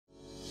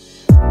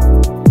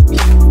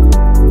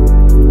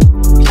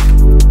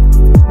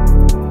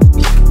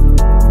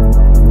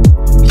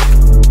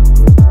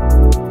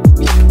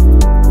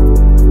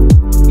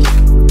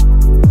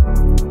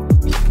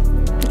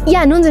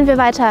Ja, nun sind wir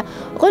weiter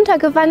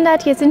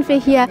runtergewandert. Jetzt sind wir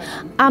hier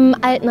am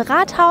alten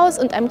Rathaus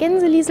und am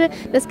Gänseliesel.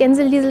 Das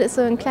Gänseliesel ist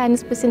so ein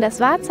kleines bisschen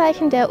das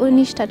Wahrzeichen der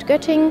Unistadt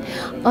Göttingen.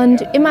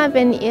 Und immer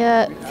wenn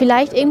ihr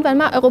vielleicht irgendwann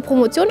mal eure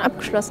Promotion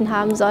abgeschlossen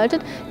haben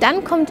solltet,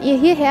 dann kommt ihr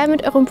hierher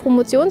mit eurem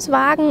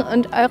Promotionswagen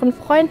und euren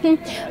Freunden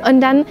und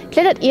dann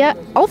klettert ihr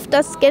auf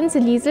das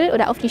Gänseliesel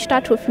oder auf die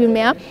Statue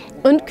vielmehr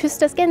und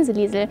küsst das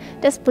Gänseliesel.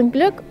 Das bringt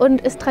Glück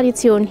und ist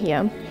Tradition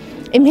hier.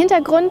 Im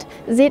Hintergrund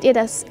seht ihr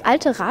das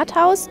alte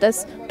Rathaus,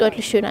 das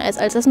deutlich schöner ist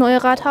als das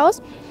neue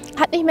Rathaus.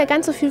 Hat nicht mehr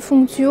ganz so viel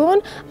Funktion,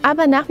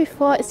 aber nach wie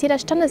vor ist hier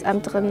das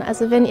Standesamt drin.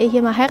 Also wenn ihr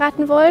hier mal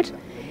heiraten wollt,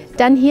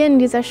 dann hier in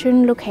dieser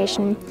schönen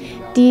Location.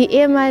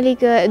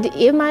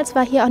 Ehemals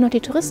war hier auch noch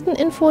die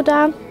Touristeninfo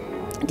da.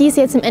 Die ist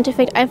jetzt im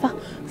Endeffekt einfach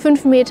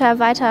 5 Meter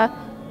weiter,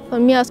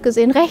 von mir aus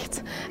gesehen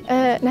rechts,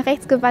 nach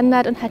rechts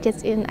gewandert und hat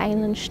jetzt ihren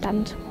eigenen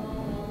Stand.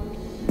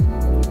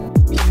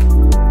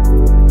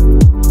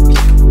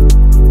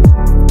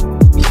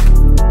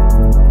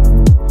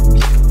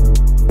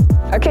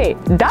 Okay,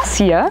 das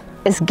hier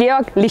ist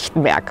Georg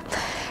Lichtenberg.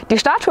 Die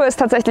Statue ist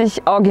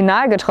tatsächlich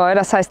originalgetreu,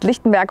 das heißt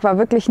Lichtenberg war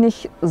wirklich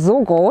nicht so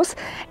groß.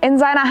 In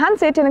seiner Hand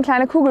seht ihr eine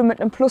kleine Kugel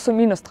mit einem Plus und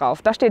Minus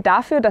drauf. Das steht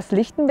dafür, dass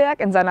Lichtenberg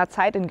in seiner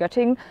Zeit in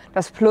Göttingen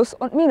das Plus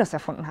und Minus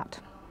erfunden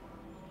hat.